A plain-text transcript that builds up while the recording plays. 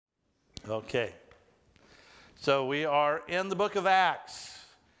Okay. So we are in the book of Acts.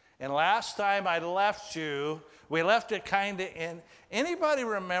 And last time I left you, we left it kind of in. Anybody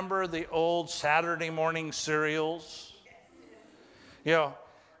remember the old Saturday morning cereals? You know,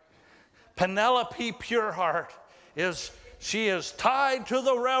 Penelope Pureheart she is tied to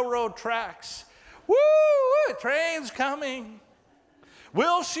the railroad tracks. Woo! Train's coming.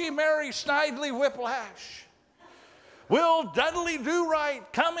 Will she marry Snidely Whiplash? Will Dudley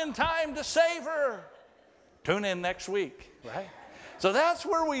Do-Right come in time to save her? Tune in next week, right? So that's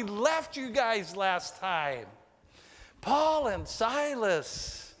where we left you guys last time. Paul and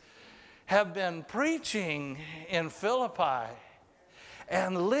Silas have been preaching in Philippi,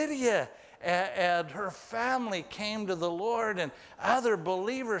 and Lydia and her family came to the Lord, and other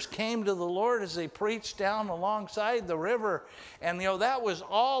believers came to the Lord as they preached down alongside the river. And that was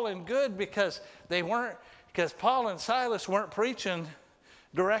all in good because Paul and Silas weren't preaching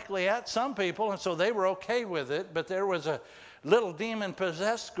directly at some people, and so they were okay with it. But there was a little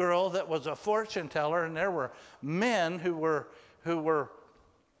demon-possessed girl that was a fortune teller, and there were men who were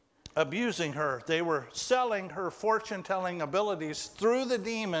abusing her. They were selling her fortune-telling abilities through the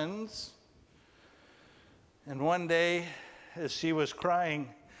demons. And one day, as she was crying,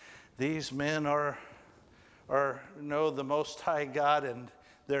 these men know the Most High God, and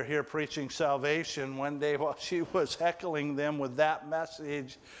they're here preaching salvation. One day, while she was heckling them with that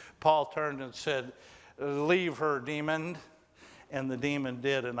message, Paul turned and said, "Leave her, demon." And the demon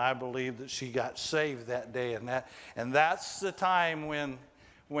did, and I believe that she got saved that day. And that's the time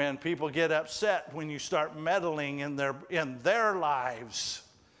when people get upset, when you start meddling in their lives.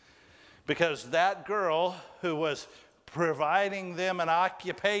 Because that girl who was providing them an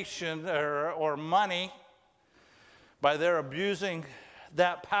occupation or money by their abusing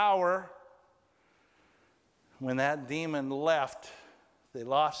that power, when that demon left, they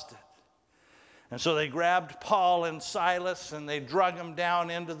lost it. And so they grabbed Paul and Silas and they drug them down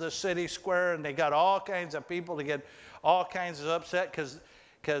into the city square, and they got all kinds of people to get all kinds of upset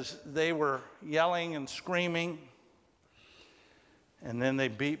because they were yelling and screaming. And then they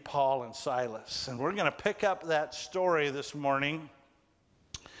beat Paul and Silas. And we're going to pick up that story this morning.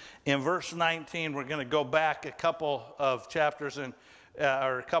 In verse 19, we're going to go back a couple of chapters or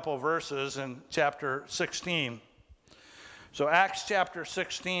a couple of verses in chapter 16. So Acts chapter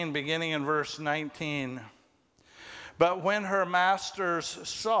 16, beginning in verse 19. But when her masters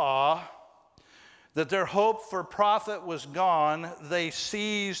saw that their hope for profit was gone, they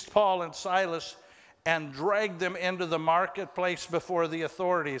seized Paul and Silas and dragged them into the marketplace before the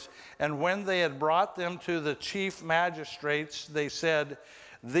authorities. And when they had brought them to the chief magistrates, they said,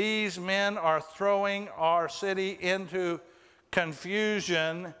 "These men are throwing our city into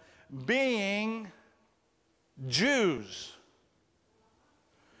confusion, being Jews,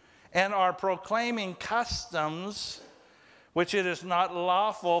 and are proclaiming customs which it is not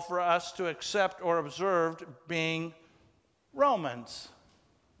lawful for us to accept or observe, being Romans."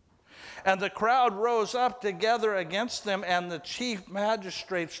 And the crowd rose up together against them, and the chief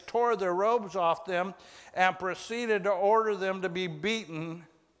magistrates tore their robes off them and proceeded to order them to be beaten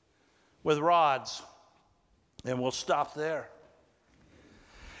with rods. And we'll stop there.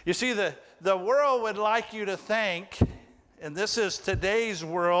 You see, the world would like you to think, and this is today's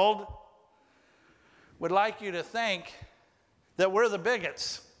world, would like you to think that we're the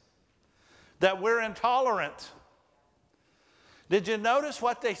bigots, that we're intolerant. Did you notice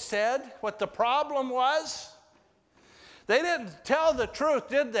what they said? What the problem was? They didn't tell the truth,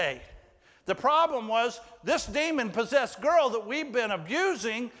 did they? The problem was this demon-possessed girl that we've been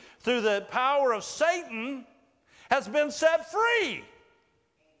abusing through the power of Satan has been set free.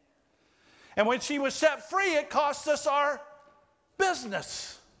 And when she was set free, it cost us our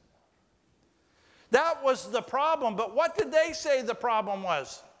business. That was the problem. But what did they say the problem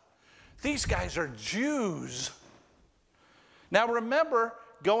was? These guys are Jews. Now remember,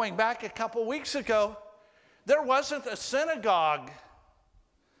 going back a couple weeks ago, there wasn't a synagogue.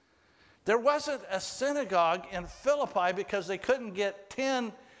 There wasn't a synagogue in Philippi because they couldn't get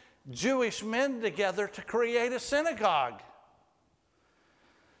 10 Jewish men together to create a synagogue.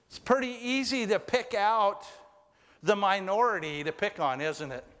 It's pretty easy to pick out the minority to pick on,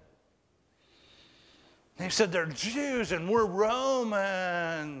 isn't it? They said they're Jews and we're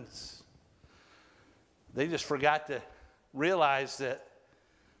Romans. They just forgot to realize that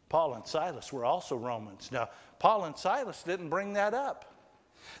Paul and Silas were also Romans. Now, Paul and Silas didn't bring that up.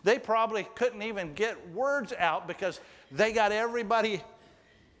 They probably couldn't even get words out because they got everybody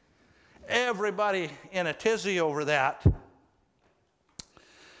in a tizzy over that.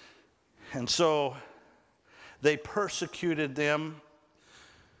 And so they persecuted them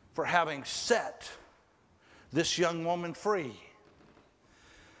for having set this young woman free.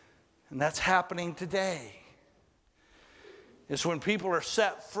 And that's happening today. It's when people are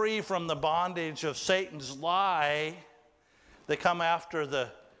set free from the bondage of Satan's lie, they come after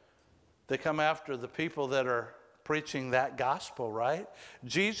the people that are preaching that gospel, right?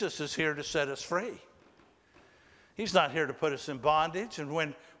 Jesus is here to set us free. He's not here to put us in bondage.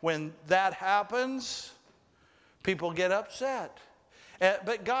 And when that happens, people get upset.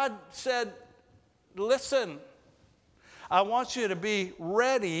 But God said, listen, I want you to be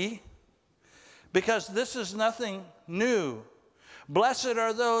ready because this is nothing new. Blessed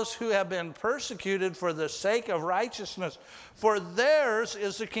are those who have been persecuted for the sake of righteousness, for theirs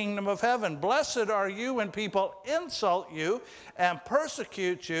is the kingdom of heaven. Blessed are you when people insult you and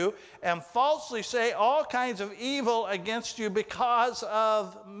persecute you and falsely say all kinds of evil against you because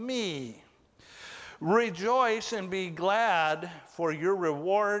of me. Rejoice and be glad, for your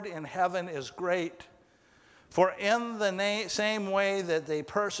reward in heaven is great. For in the same way that they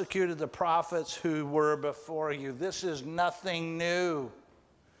persecuted the prophets who were before you. This is nothing new.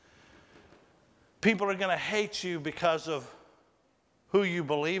 People are going to hate you because of who you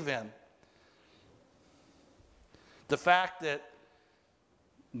believe in. The fact that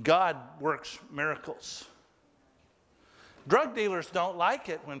God works miracles. Drug dealers don't like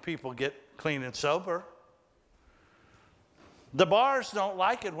it when people get clean and sober. The bars don't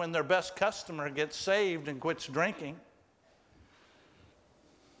like it when their best customer gets saved and quits drinking.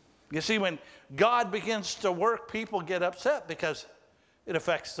 You see, when God begins to work, people get upset because it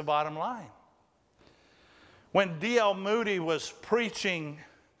affects the bottom line. When D.L. Moody was preaching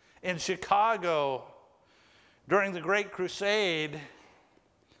in Chicago during the Great Crusade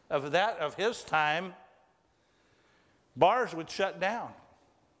of his time, bars would shut down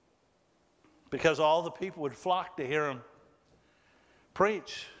because all the people would flock to hear him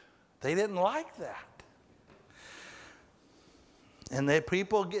preach. They didn't like that. And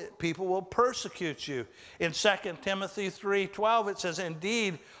people will persecute you. In 2 Timothy 3:12 it says,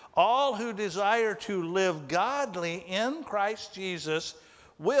 indeed, all who desire to live godly in Christ Jesus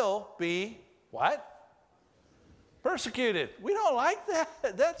will be what? Persecuted. We don't like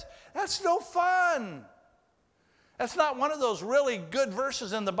that. That's no fun. That's not one of those really good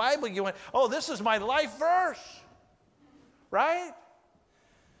verses in the Bible you went, oh, this is my life verse. Right?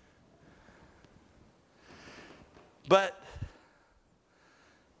 But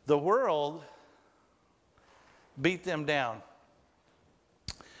the world beat them down.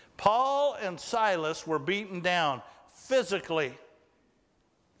 Paul and Silas were beaten down physically.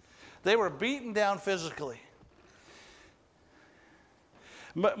 They were beaten down physically.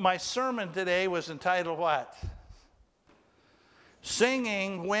 My sermon today was entitled what?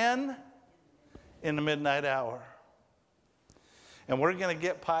 Singing when? In the midnight hour. And we're going to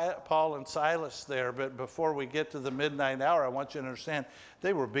get Paul and Silas there, but before we get to the midnight hour, I want you to understand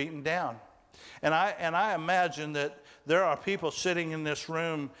they were beaten down. And I imagine that there are people sitting in this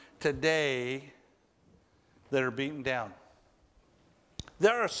room today that are beaten down.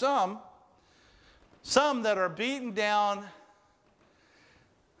 There are some that are beaten down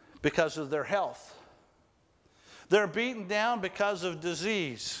because of their health. They're beaten down because of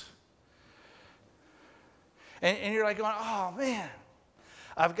disease. And you're like going, oh man,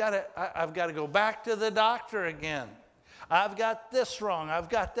 I've got to go back to the doctor again. I've got this wrong. I've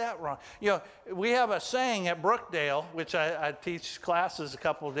got that wrong. You know, we have a saying at Brookdale, which I teach classes a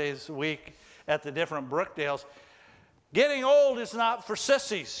couple of days a week at the different Brookdales. Getting old is not for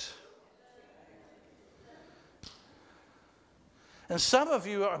sissies. And some of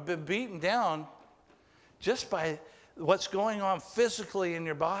you have been beaten down just by what's going on physically in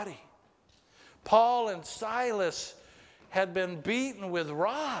your body. Paul and Silas had been beaten with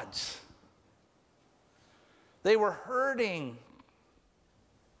rods. They were hurting.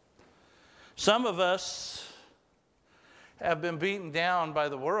 Some of us have been beaten down by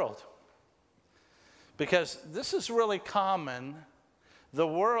the world because this is really common. The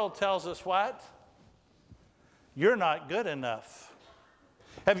world tells us what? You're not good enough.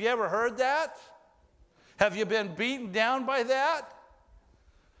 Have you ever heard that? Have you been beaten down by that?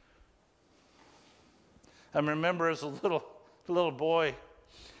 I remember as a little boy,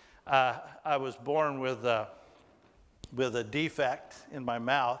 I was born with a defect in my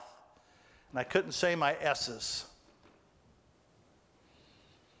mouth, and I couldn't say my S's.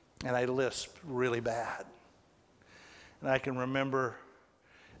 And I lisped really bad. And I can remember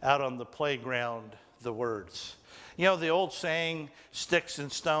out on the playground the words. You know, the old saying, sticks and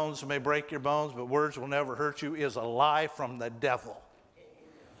stones may break your bones, but words will never hurt you, is a lie from the devil.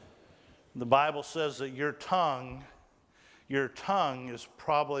 The Bible says that your tongue your tongue is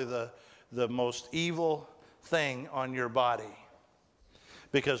probably the most evil thing on your body,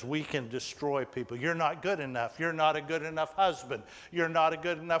 because we can destroy people. You're not good enough. You're not a good enough husband. You're not a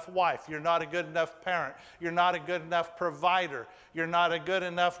good enough wife. You're not a good enough parent. You're not a good enough provider. You're not a good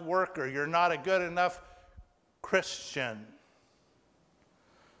enough worker. You're not a good enough Christian.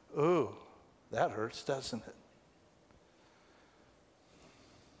 Ooh, that hurts, doesn't it?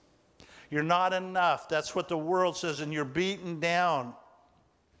 You're not enough. That's what the world says, and you're beaten down.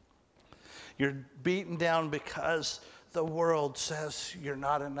 You're beaten down because the world says you're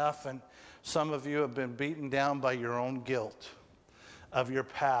not enough, and some of you have been beaten down by your own guilt of your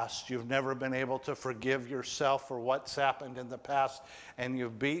past. You've never been able to forgive yourself for what's happened in the past, and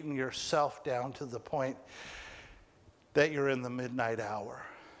you've beaten yourself down to the point that you're in the midnight hour.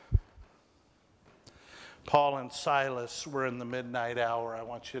 Paul and Silas were in the midnight hour. I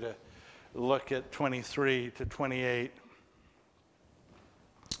want you to look at 23 to 28.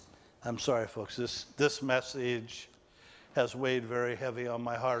 I'm sorry, folks. This message has weighed very heavy on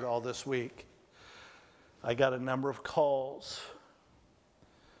my heart all this week. I got a number of calls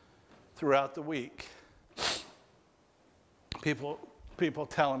throughout the week. People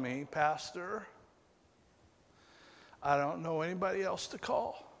telling me, Pastor, I don't know anybody else to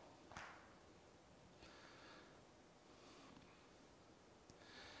call.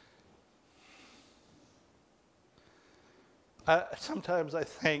 Sometimes I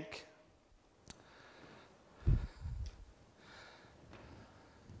think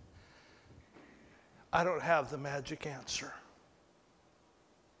I don't have the magic answer.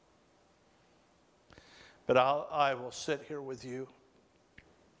 But I will sit here with you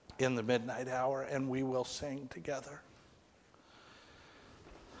in the midnight hour, and we will sing together.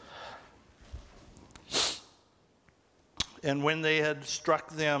 And when they had struck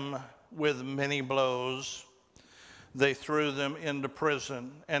them with many blows, they threw them into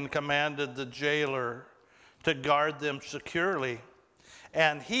prison and commanded the jailer to guard them securely.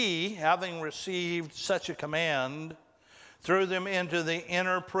 And he, having received such a command, threw them into the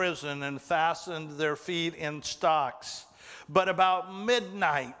inner prison and fastened their feet in stocks. But about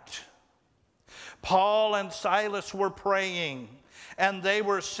midnight, Paul and Silas were praying, and they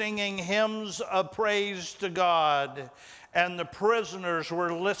were singing hymns of praise to God, and the prisoners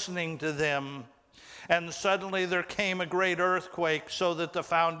were listening to them. And suddenly there came a great earthquake, so that the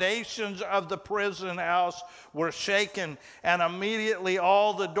foundations of the prison house were shaken, and immediately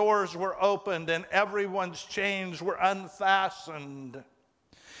all the doors were opened, and everyone's chains were unfastened.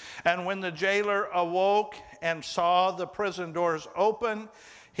 And when the jailer awoke and saw the prison doors open,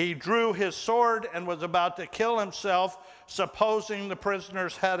 he drew his sword and was about to kill himself, supposing the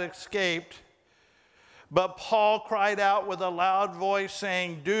prisoners had escaped. But Paul cried out with a loud voice,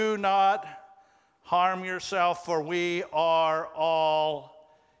 saying, "Do not harm yourself, for we are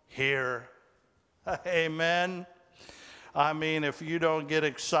all here." Amen. I mean, if you don't get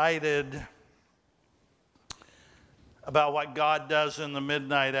excited about what God does in the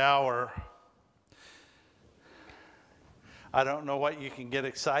midnight hour, I don't know what you can get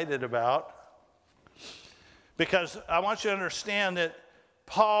excited about. Because I want you to understand that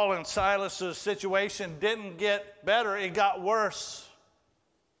Paul and Silas's situation didn't get better, it got worse.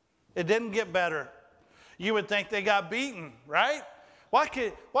 It didn't get better. You would think they got beaten, right? What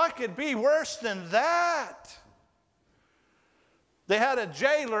could be worse than that? They had a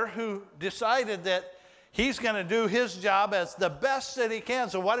jailer who decided that he's going to do his job as the best that he can.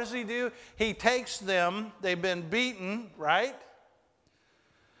 So what does he do? He takes them, they've been beaten, right?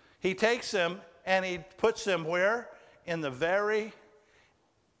 He takes them and he puts them where? In the very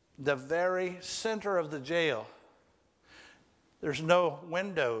center of the jail. There's no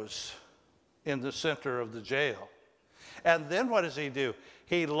windows in the center of the jail. And then what does he do?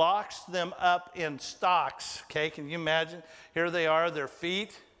 He locks them up in stocks. Okay, can you imagine? Here they are, their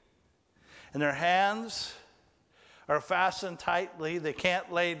feet and their hands are fastened tightly. They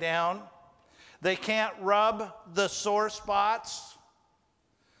can't lay down. They can't rub the sore spots.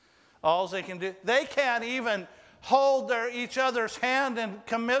 All they can do, they can't even hold each other's hand and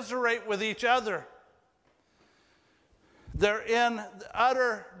commiserate with each other. They're in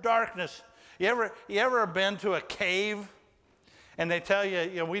utter darkness. You ever been to a cave and they tell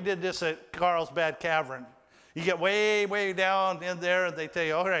you, we did this at Carlsbad Cavern. You get way, way down in there and they tell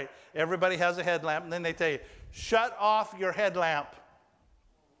you, all right, everybody has a headlamp. And then they tell you, shut off your headlamp.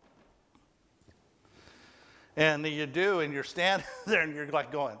 And you do, and you're standing there and you're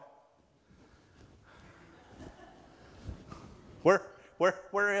like going, where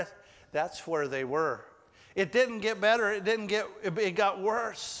is? That's where they were. It didn't get better. It got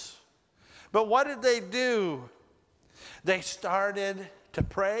worse. But what did they do? They started to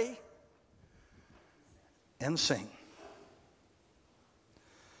pray and sing.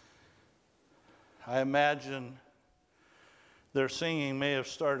 I imagine their singing may have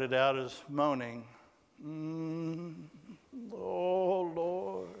started out as moaning. Oh,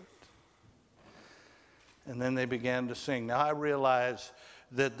 Lord. And then they began to sing. Now, I realize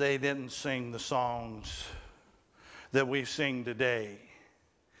that they didn't sing the songs that we sing today.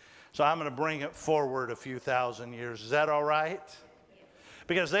 So I'm going to bring it forward a few thousand years. Is that all right?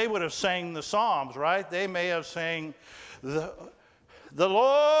 Because they would have sang the Psalms, right? They may have sang, the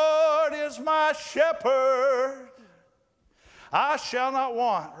Lord is my shepherd, I shall not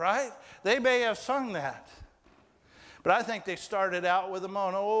want, right? They may have sung that. But I think they started out with a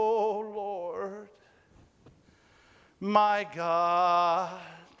moan, oh, Lord, my God,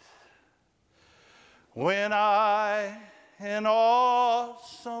 when I in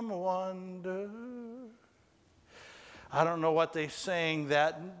awesome wonder. I don't know what they sang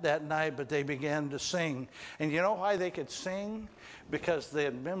that night, but they began to sing. And you know why they could sing? Because they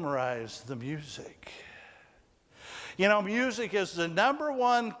had memorized the music. You know, music is the number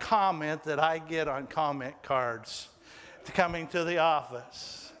one comment that I get on comment cards coming to the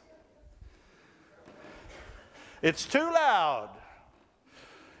office. It's too loud.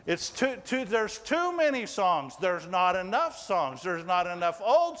 There's too many songs. There's not enough songs. There's not enough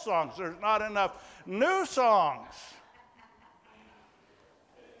old songs. There's not enough new songs.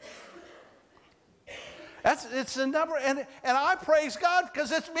 It's the number, and I praise God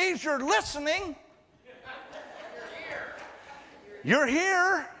because it means you're listening. You're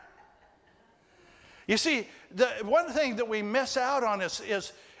here. You see, the one thing that we miss out on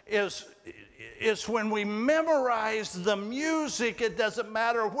is when we memorize the music. It doesn't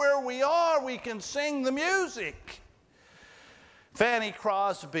matter where we are, we can sing the music. Fanny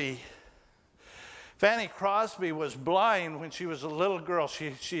Crosby was blind when she was a little girl.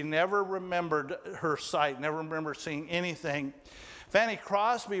 She never remembered her sight, never remembered seeing anything. Fanny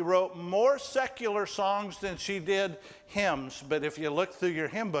Crosby wrote more secular songs than she did hymns. But if you look through your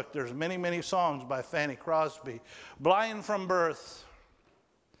hymn book, there's many, many songs by Fanny Crosby. Blind from birth.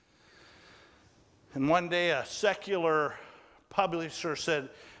 And one day a secular publisher said,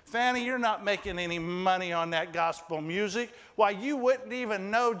 Fanny, you're not making any money on that gospel music. Why, you wouldn't even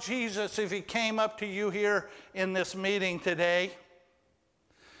know Jesus if he came up to you here in this meeting today.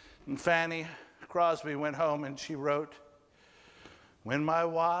 And Fanny Crosby went home and she wrote, when my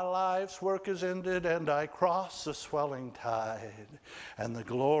life's work is ended and I cross the swelling tide, and the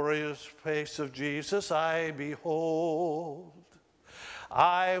glorious face of Jesus I behold,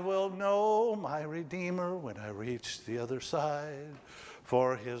 I will know my Redeemer when I reach the other side,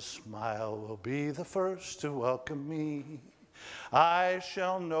 for his smile will be the first to welcome me. I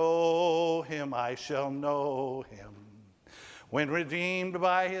shall know him, I shall know him. When redeemed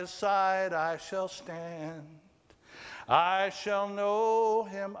by his side I shall stand. I shall know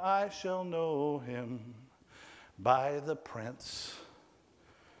him by the prints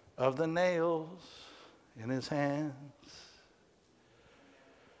of the nails in his hands.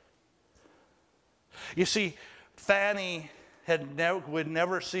 You see, Fanny would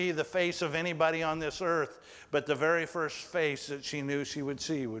never see the face of anybody on this earth, but the very first face that she knew she would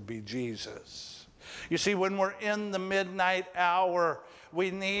see would be Jesus. You see, when we're in the midnight hour, we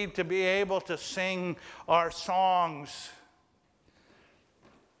need to be able to sing our songs.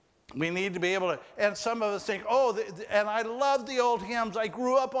 We need to be able to, and some of us think, and I love the old hymns. I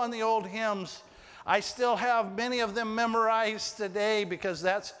grew up on the old hymns. I still have many of them memorized today because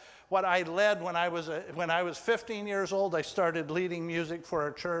that's what I led when I was 15 years old. I started leading music for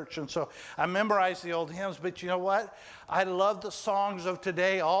our church, and so I memorized the old hymns. But you know what? I love the songs of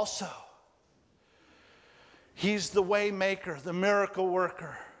today also. He's the way maker, the miracle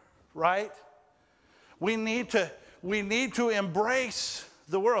worker, right? We need to embrace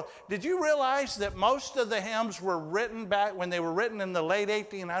the world. Did you realize that most of the hymns were written back when they were written in the late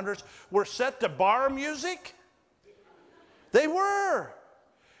 1800s were set to bar music? They were.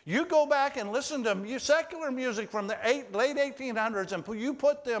 You go back and listen to secular music from the late 1800s and you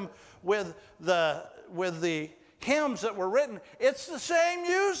put them with the hymns that were written, it's the same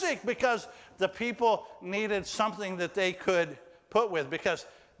music because the people needed something that they could put with because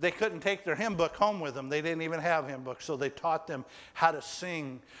they couldn't take their hymn book home with them. They didn't even have hymn books, so they taught them how to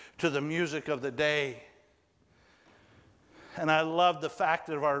sing to the music of the day. And I love the fact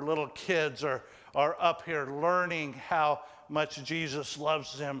that our little kids are up here learning how much Jesus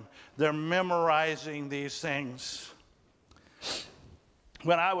loves them. They're memorizing these things.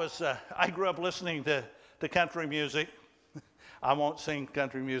 When I grew up listening to country music. I won't sing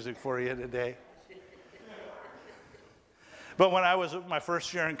country music for you today. But when I was my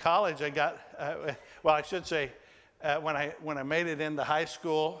first year in college, I got, well, I should say, when I made it into high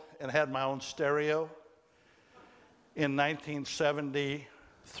school and had my own stereo in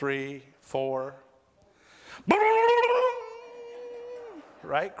 1973, 4.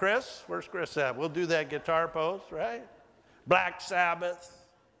 Right, Chris? Where's Chris at? We'll do that guitar pose, right? Black Sabbath.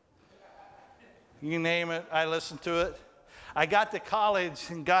 You name it, I listened to it. I got to college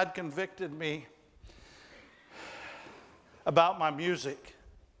and God convicted me about my music.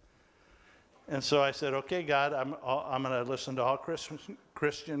 And so I said, okay, God, I'm going to listen to all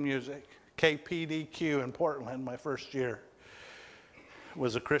Christian music. KPDQ in Portland, my first year,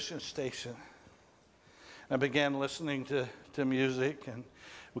 was a Christian station. I began listening to music, and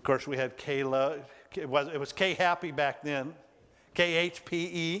of course we had K-Love. It was K-Happy back then,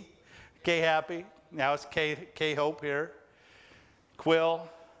 K-H-P-E, K-Happy. Now it's K-Hope here. Quill,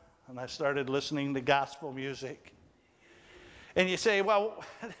 and I started listening to gospel music. And you say, well,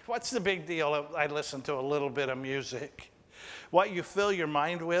 what's the big deal if I listen to a little bit of music? What you fill your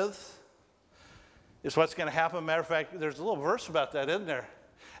mind with is what's going to happen. Matter of fact, there's a little verse about that, isn't there?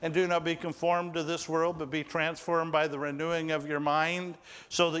 And do not be conformed to this world, but be transformed by the renewing of your mind,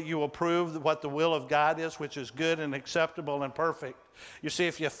 so that you will prove what the will of God is, which is good and acceptable and perfect. You see,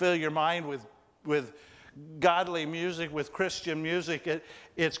 if you fill your mind with godly music, with Christian music,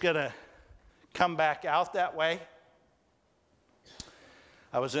 it's going to come back out that way.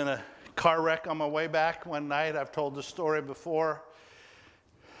 I was in a car wreck on my way back one night. I've told the story before.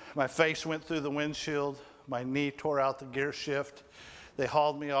 My face went through the windshield. My knee tore out the gear shift. They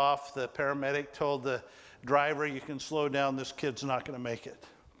hauled me off. The paramedic told the driver, you can slow down, this kid's not going to make it.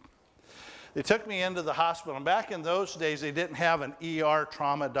 They took me into the hospital. And back in those days, they didn't have an ER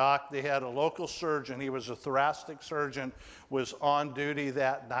trauma doc. They had a local surgeon. He was a thoracic surgeon, was on duty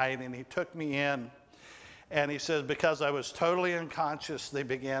that night, and he took me in. And he says, because I was totally unconscious, they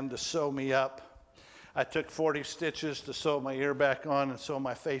began to sew me up. I took 40 stitches to sew my ear back on and sew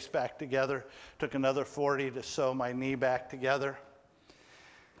my face back together. Took another 40 to sew my knee back together.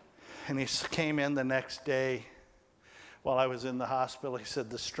 And he came in the next day while I was in the hospital. He said,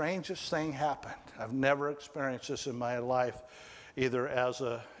 the strangest thing happened. I've never experienced this in my life, either as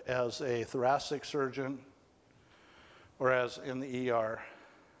a thoracic surgeon or as in the ER.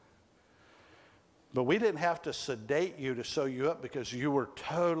 But we didn't have to sedate you to sew you up because you were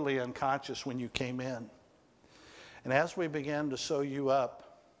totally unconscious when you came in. And as we began to sew you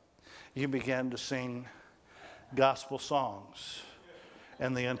up, you began to sing gospel songs.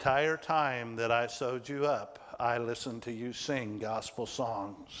 And the entire time that I sewed you up, I listened to you sing gospel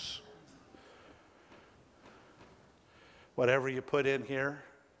songs. Whatever you put in here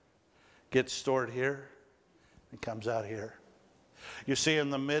gets stored here and comes out here. You see,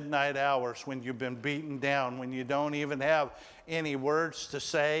 in the midnight hours when you've been beaten down, when you don't even have any words to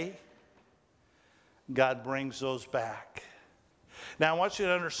say, God brings those back. Now, I want you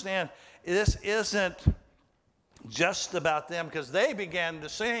to understand, this isn't just about them, because they began to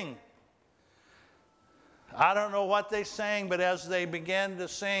sing. I don't know what they sang, but as they began to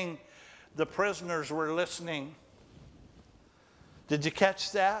sing, the prisoners were listening. Did you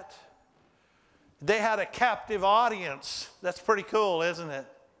catch that? They had a captive audience. That's pretty cool, isn't it?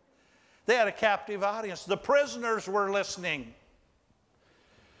 They had a captive audience. The prisoners were listening.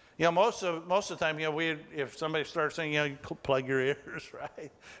 You know, most of the time, you know, if somebody starts singing, you know, you plug your ears,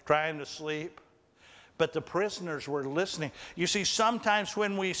 right? Trying to sleep. But the prisoners were listening. You see, sometimes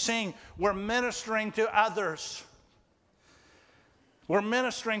when we sing, we're ministering to others. We're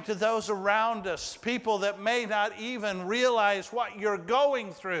ministering to those around us, people that may not even realize what you're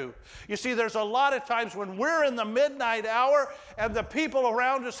going through. You see, there's a lot of times when we're in the midnight hour and the people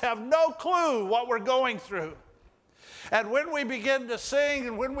around us have no clue what we're going through. And when we begin to sing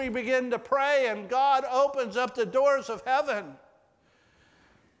and when we begin to pray and God opens up the doors of heaven,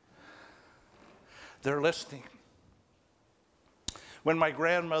 they're listening. When my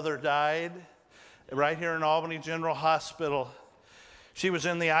grandmother died, right here in Albany General Hospital, she was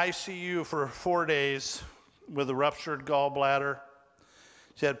in the ICU for 4 days with a ruptured gallbladder.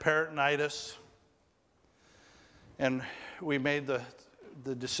 She had peritonitis. And we made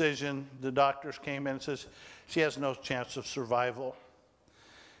the decision. The doctors came in and says, she has no chance of survival.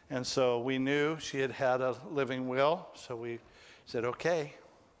 And so we knew she had had a living will. So we said, okay.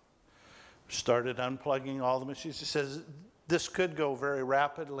 Started unplugging all the machines. She says, this could go very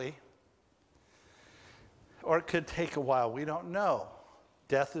rapidly. Or it could take a while. We don't know.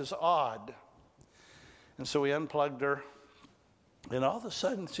 Death is odd. And so we unplugged her. And all of a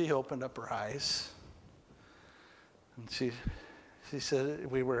sudden, she opened up her eyes. And she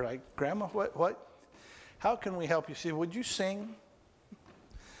said, we were like, Grandma, what? how can we help you? She said, would you sing?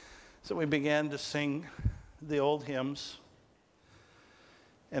 So we began to sing the old hymns.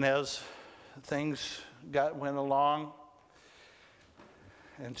 And as things went along,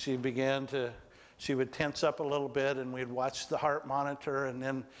 and she would tense up a little bit, and we'd watch the heart monitor, and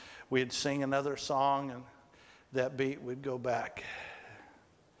then we'd sing another song, and that beat would go back.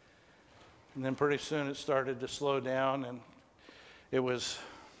 And then pretty soon it started to slow down, and it was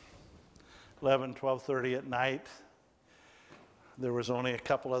 11, 12:30 at night. There was only a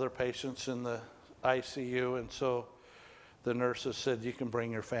couple other patients in the ICU, and so the nurses said, you can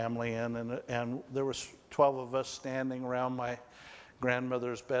bring your family in. And there was 12 of us standing around my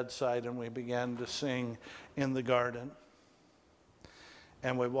grandmother's bedside, and we began to sing In the Garden.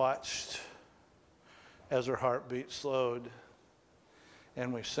 And we watched as her heartbeat slowed,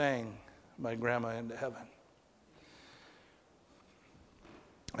 and we sang My Grandma into Heaven.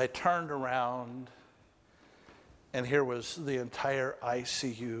 I turned around, and here was the entire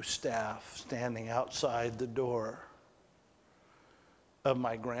ICU staff standing outside the door of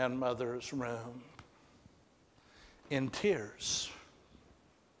my grandmother's room in tears.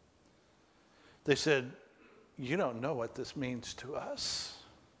 They said, you don't know what this means to us.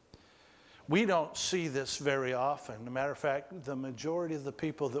 We don't see this very often. As a matter of fact, the majority of the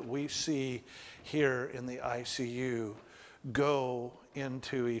people that we see here in the ICU go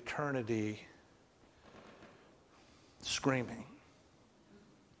into eternity screaming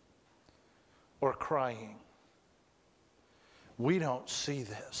or crying. We don't see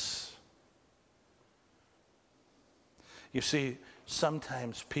this. You see,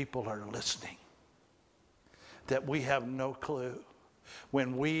 sometimes people are listening that we have no clue.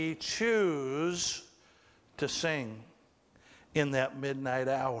 When we choose to sing in that midnight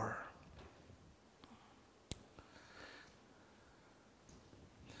hour.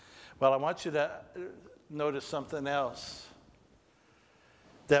 Well, I want you to notice something else.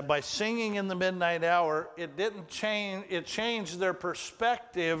 That by singing in the midnight hour, it didn't change, it changed their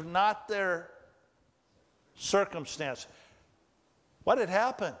perspective, not their circumstance. What had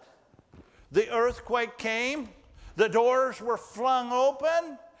happened? The earthquake came, the doors were flung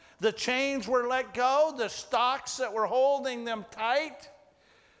open, the chains were let go, the stocks that were holding them tight.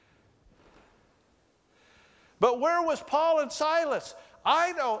 But where was Paul and Silas?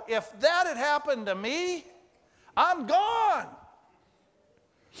 I know if that had happened to me, I'm gone.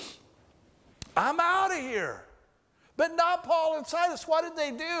 I'm out of here. But not Paul and Silas. What did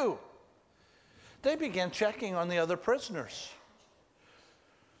they do? They began checking on the other prisoners.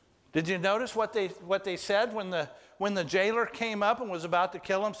 Did you notice what they said when the jailer came up and was about to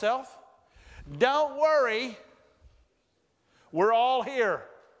kill himself? Don't worry, we're all here.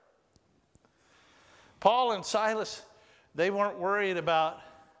 Paul and Silas, they weren't worried about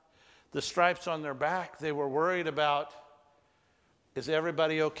the stripes on their back. They were worried about, is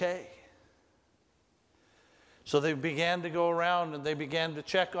everybody okay? So they began to go around and they began to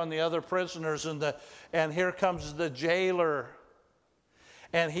check on the other prisoners, and here comes the jailer.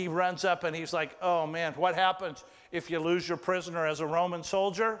 And he runs up and he's like, oh man, what happens if you lose your prisoner as a Roman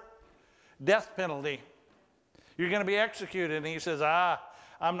soldier? Death penalty. You're going to be executed. And he says,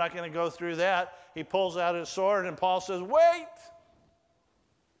 I'm not going to go through that. He pulls out his sword and Paul says, wait.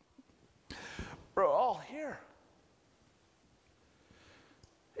 We're all here.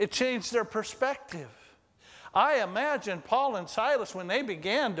 It changed their perspective. I imagine Paul and Silas, when they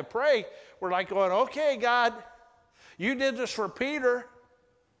began to pray, were like going, okay, God, you did this for Peter.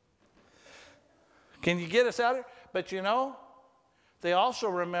 Can you get us out of here? But you know, they also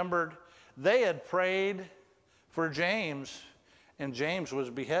remembered they had prayed for James, and James was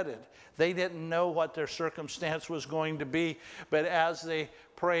beheaded. They didn't know what their circumstance was going to be, but as they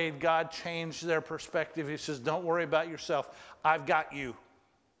prayed, God changed their perspective. He says, don't worry about yourself. I've got you.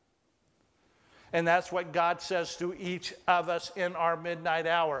 And that's what God says to each of us in our midnight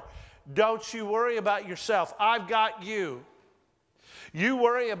hour. Don't you worry about yourself. I've got you. You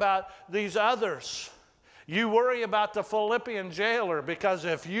worry about these others. You worry about the Philippian jailer, because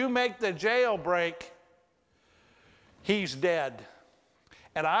if you make the jailbreak, he's dead.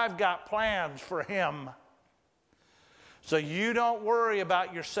 And I've got plans for him. So you don't worry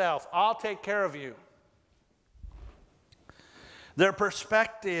about yourself. I'll take care of you. Their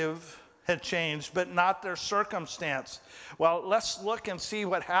perspective had changed, but not their circumstance. Well, let's look and see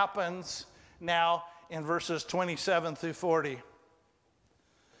what happens now in verses 27 through 40.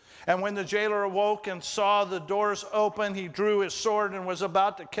 And when the jailer awoke and saw the doors open, he drew his sword and was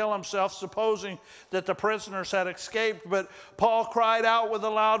about to kill himself, supposing that the prisoners had escaped. But Paul cried out with a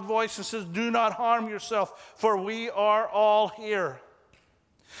loud voice and says, do not harm yourself, for we are all here.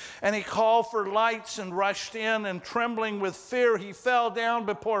 And he called for lights and rushed in, and trembling with fear, he fell down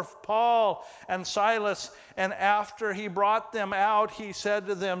before Paul and Silas. And after he brought them out, he said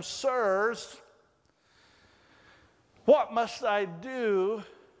to them, "Sirs, what must I do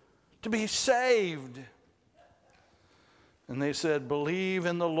to be saved?" And they said, "Believe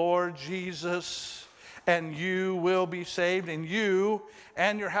in the Lord Jesus, and you will be saved, and you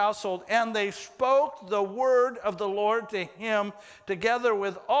and your household." And they spoke the word of the Lord to him, together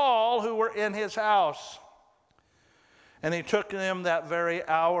with all who were in his house. And he took them that very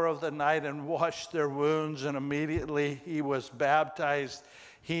hour of the night and washed their wounds, and immediately he was baptized,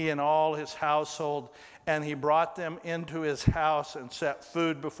 he and all his household. And he brought them into his house and set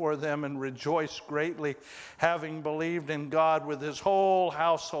food before them, and rejoiced greatly, having believed in God with his whole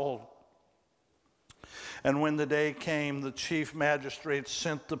household. And when the day came, the chief magistrates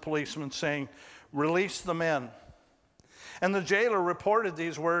sent the policemen, saying, "Release the men." And the jailer reported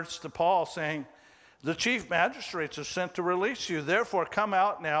these words to Paul, saying, "The chief magistrates have sent to release you. Therefore come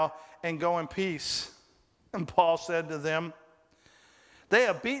out now and go in peace." And Paul said to them, "They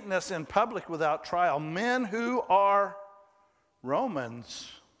have beaten us in public without trial, men who are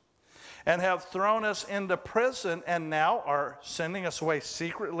Romans, and have thrown us into prison, and now are sending us away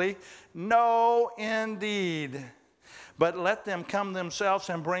secretly? No, indeed. But let them come themselves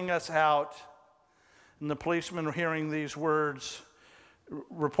and bring us out." And the policemen, hearing these words,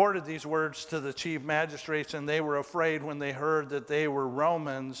 reported these words to the chief magistrates, and they were afraid when they heard that they were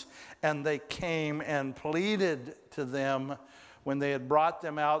Romans, and they came and pleaded to them. When they had brought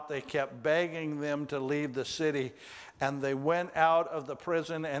them out, they kept begging them to leave the city. And they went out of the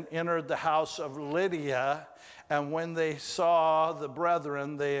prison and entered the house of Lydia. And when they saw the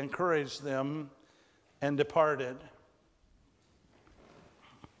brethren, they encouraged them and departed.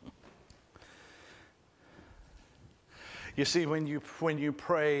 You see, when you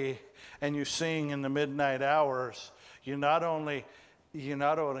pray and you sing in the midnight hours, you not only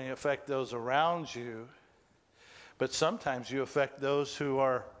affect those around you, but sometimes you affect those who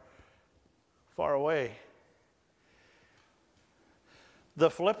are far away. The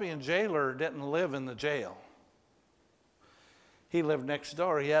Philippian jailer didn't live in the jail. He lived next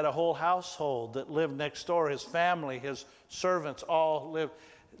door. He had a whole household that lived next door. His family, his servants all lived.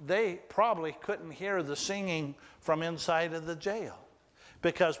 They probably couldn't hear the singing from inside of the jail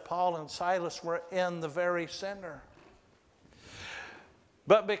because Paul and Silas were in the very center.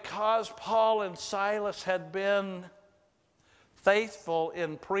 But because Paul and Silas had been faithful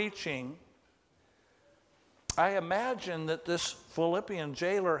in preaching, I imagine that this Philippian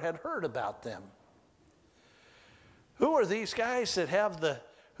jailer had heard about them. Who are these guys that have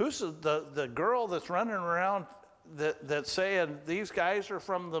who's the girl that's running around that's saying these guys are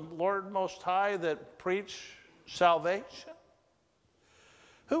from the Lord Most High that preach salvation?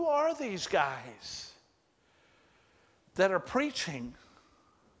 Who are these guys that are preaching?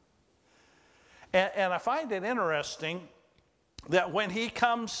 And I find it interesting that when he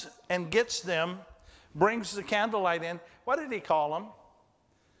comes and gets them, brings the candlelight in, what did he call them?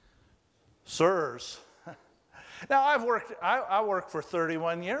 Sirs. Now, I worked for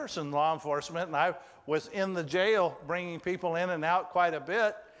 31 years in law enforcement, and I was in the jail bringing people in and out quite a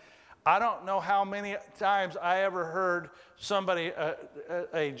bit. I don't know how many times I ever heard somebody,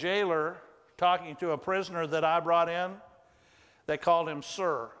 a jailer, talking to a prisoner that I brought in, they called him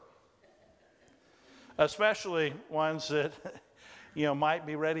sir. Especially ones that, might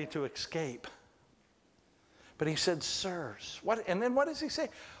be ready to escape. But he said, "Sirs." And then what does he say?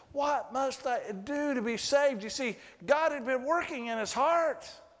 "What must I do to be saved?" You see, God had been working in his heart.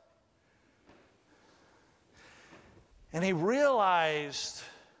 And he realized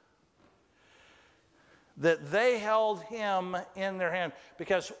that they held him in their hand.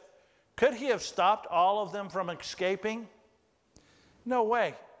 Because could he have stopped all of them from escaping? No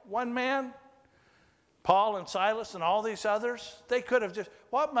way. One man, Paul and Silas and all these others, they could have just,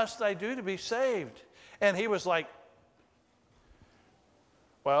 "What must I do to be saved?" And he was like,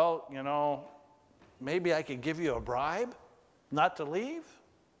 "Well, maybe I could give you a bribe not to leave."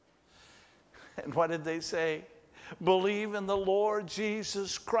 And what did they say? "Believe in the Lord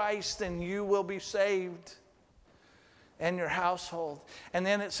Jesus Christ and you will be saved and your household." And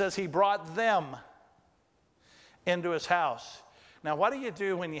then it says he brought them into his house. Now, what do you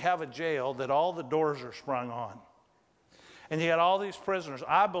do when you have a jail that all the doors are sprung on? And you got all these prisoners.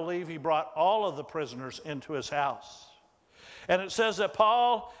 I believe he brought all of the prisoners into his house. And it says that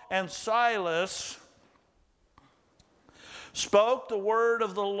Paul and Silas spoke the word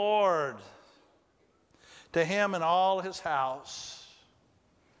of the Lord to him and all his house.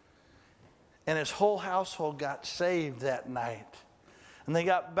 And his whole household got saved that night. And they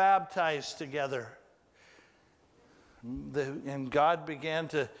got baptized together. And God began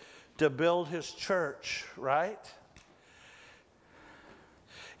to build his church, right?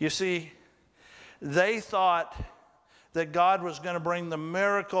 You see, they thought that God was going to bring the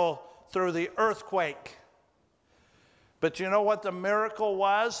miracle through the earthquake. But you know what the miracle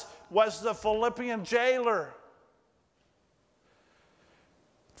was? Was the Philippian jailer.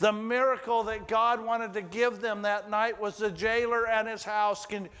 The miracle that God wanted to give them that night was the jailer and his house.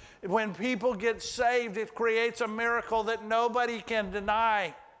 When people get saved, it creates a miracle that nobody can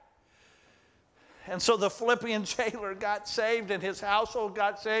deny. And so the Philippian jailer got saved and his household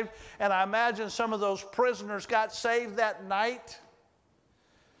got saved. And I imagine some of those prisoners got saved that night.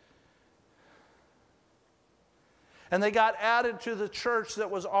 And they got added to the church that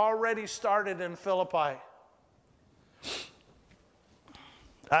was already started in Philippi.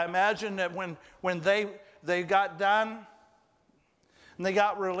 I imagine that when they got done and they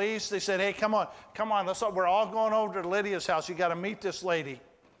got released, they said, hey, come on, we're all going over to Lydia's house. You got to meet this lady.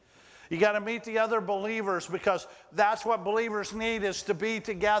 You got to meet the other believers, because that's what believers need, is to be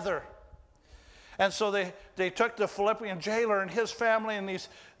together. And so they took the Philippian jailer and his family and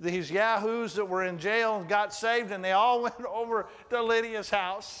these yahoos that were in jail and got saved, and they all went over to Lydia's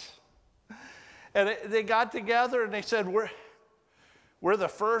house. And they got together and they said, we're the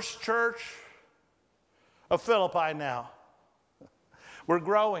first church of Philippi now. We're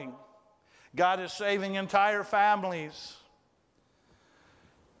growing. God is saving entire families.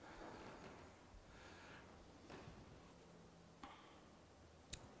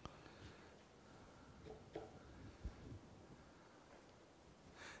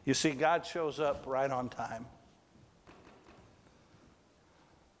 You see, God shows up right on time.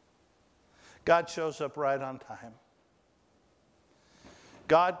 God shows up right on time.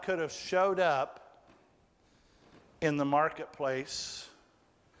 God could have showed up in the marketplace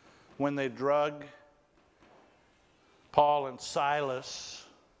when they drug Paul and Silas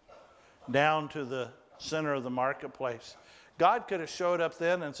down to the center of the marketplace. God could have showed up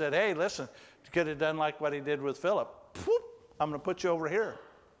then and said, hey, listen, you could have done like what he did with Philip. Whoop, I'm going to put you over here.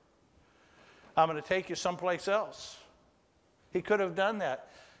 I'm going to take you someplace else. He could have done that.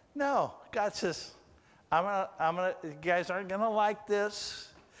 No, God says, you guys aren't going to like this.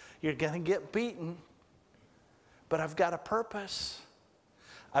 You're going to get beaten. But I've got a purpose.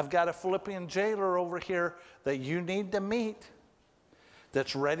 I've got a Philippian jailer over here that you need to meet,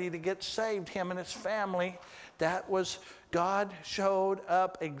 that's ready to get saved, him and his family. That was, God showed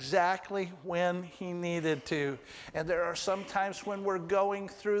up exactly when he needed to. And there are some times when we're going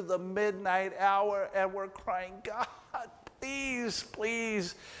through the midnight hour and we're crying, God, please,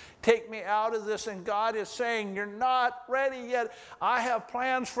 please take me out of this. And God is saying, you're not ready yet. I have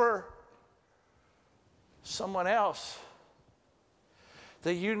plans for someone else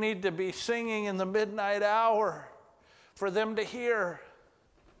that you need to be singing in the midnight hour for them to hear.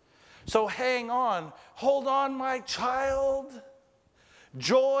 So hang on. Hold on, my child.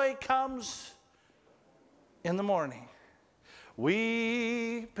 Joy comes in the morning.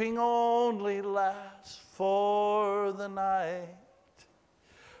 Weeping only lasts for the night.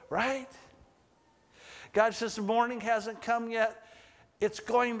 Right? God says the morning hasn't come yet. It's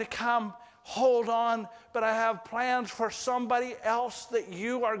going to come. Hold on. But I have plans for somebody else that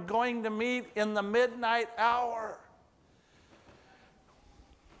you are going to meet in the midnight hour.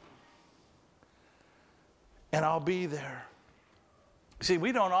 And I'll be there. See,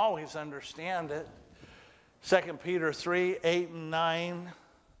 we don't always understand it. 2 Peter 3, 8 and 9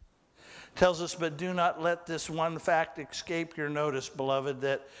 tells us, but do not let this one fact escape your notice, beloved,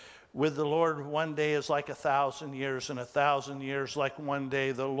 that with the Lord 1 day is like 1,000 years, and 1,000 years like 1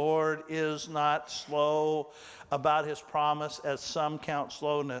 day. The Lord is not slow about his promise, as some count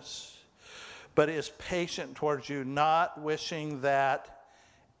slowness, but is patient towards you, not wishing that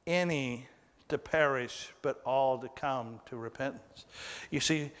any to perish, but all to come to repentance. You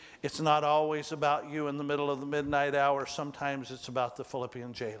see, it's not always about you in the middle of the midnight hour. Sometimes it's about the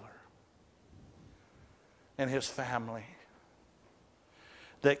Philippian jailer and his family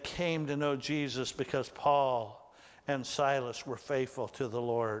that came to know Jesus because Paul and Silas were faithful to the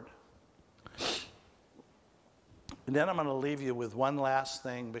Lord. And then I'm going to leave you with one last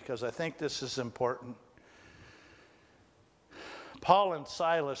thing, because I think this is important. Paul and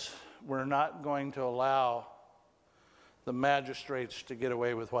Silas were not going to allow the magistrates to get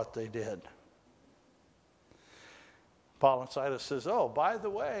away with what they did. Paul and Silas says, oh, by the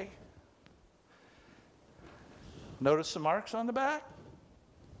way, notice the marks on the back?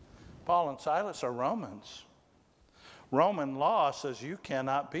 Paul and Silas are Romans. Roman law says you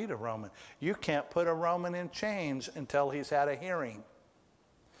cannot beat a Roman. You can't put a Roman in chains until he's had a hearing.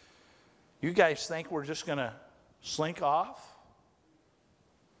 You guys think we're just going to slink off?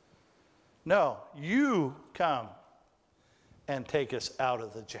 No, you come and take us out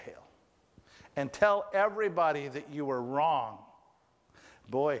of the jail and tell everybody that you were wrong.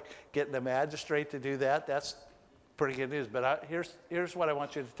 Boy, getting a magistrate to do that, that's pretty good news. But here's what I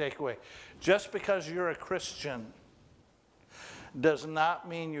want you to take away. Just because you're a Christian does not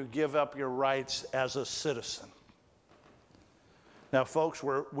mean you give up your rights as a citizen. Now, folks,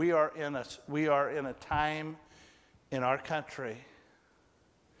 we are in a time in our country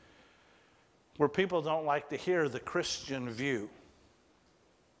where people don't like to hear the Christian view,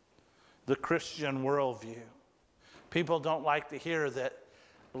 the Christian worldview. People don't like to hear that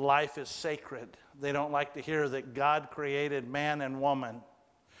life is sacred. They don't like to hear that God created man and woman.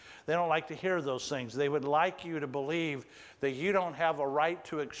 They don't like to hear those things. They would like you to believe that you don't have a right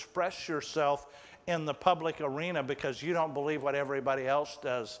to express yourself in the public arena because you don't believe what everybody else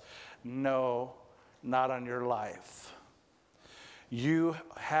does. No, not on your life. You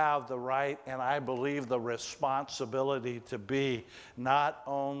have the right, and I believe the responsibility to be not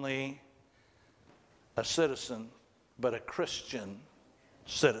only a citizen, but a Christian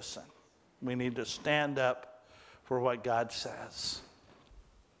citizen. We need to stand up for what God says.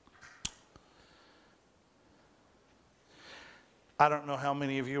 I don't know how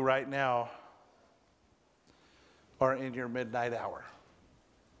many of you right now are in your midnight hour.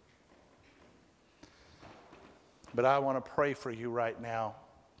 But I want to pray for you right now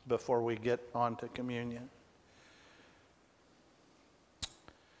before we get on to communion.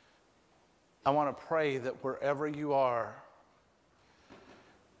 I want to pray that wherever you are,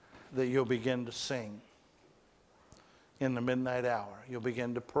 that you'll begin to sing in the midnight hour. You'll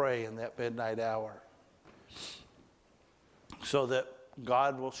begin to pray in that midnight hour so that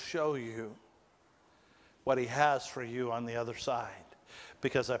God will show you what he has for you on the other side.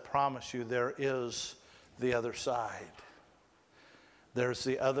 Because I promise you, there is the other side. There's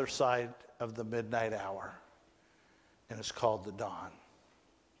the other side of the midnight hour, and it's called the dawn.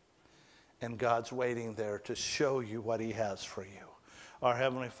 And God's waiting there to show you what he has for you. Our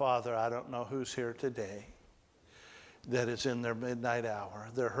Heavenly Father, I don't know who's here today that is in their midnight hour.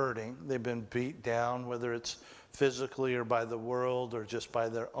 They're hurting. They've been beat down, whether it's physically or by the world or just by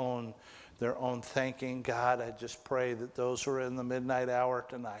their own thinking. God, I just pray that those who are in the midnight hour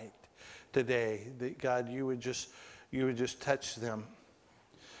tonight, today, that God, you would just touch them.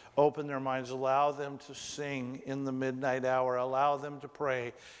 Open their minds, allow them to sing in the midnight hour, allow them to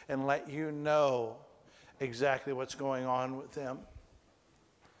pray, and let you know exactly what's going on with them.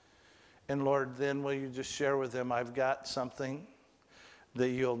 And Lord, then will you just share with them, I've got something that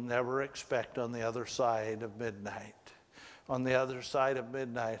you'll never expect on the other side of midnight. On the other side of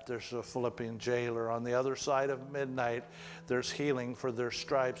midnight, there's a Philippian jailer. On the other side of midnight, there's healing for their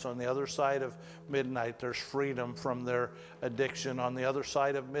stripes. On the other side of midnight, there's freedom from their addiction. On the other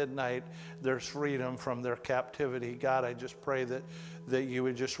side of midnight, there's freedom from their captivity. God, I just pray that you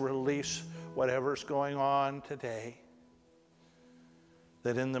would just release whatever's going on today.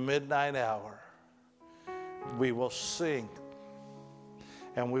 That in the midnight hour, we will sing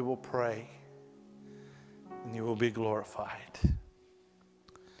and we will pray. And you will be glorified.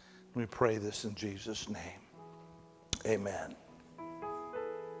 We pray this in Jesus' name. Amen.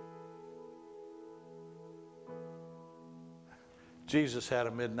 Jesus had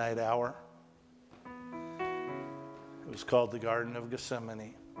a midnight hour. It was called the Garden of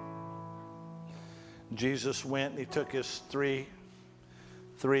Gethsemane. Jesus went and he took his three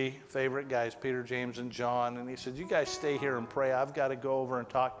favorite guys, Peter, James, and John, and he said, you guys stay here and pray. I've got to go over and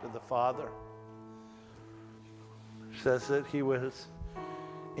talk to the Father. Says that he was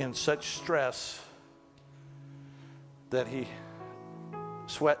in such stress that he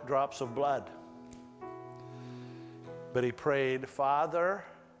sweat drops of blood. But he prayed, Father,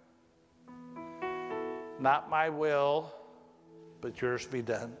 not my will, but yours be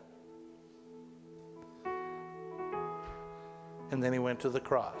done. And then he went to the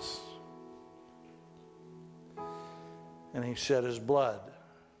cross. And he shed his blood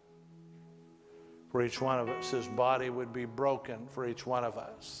for each one of us. His body would be broken for each one of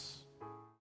us.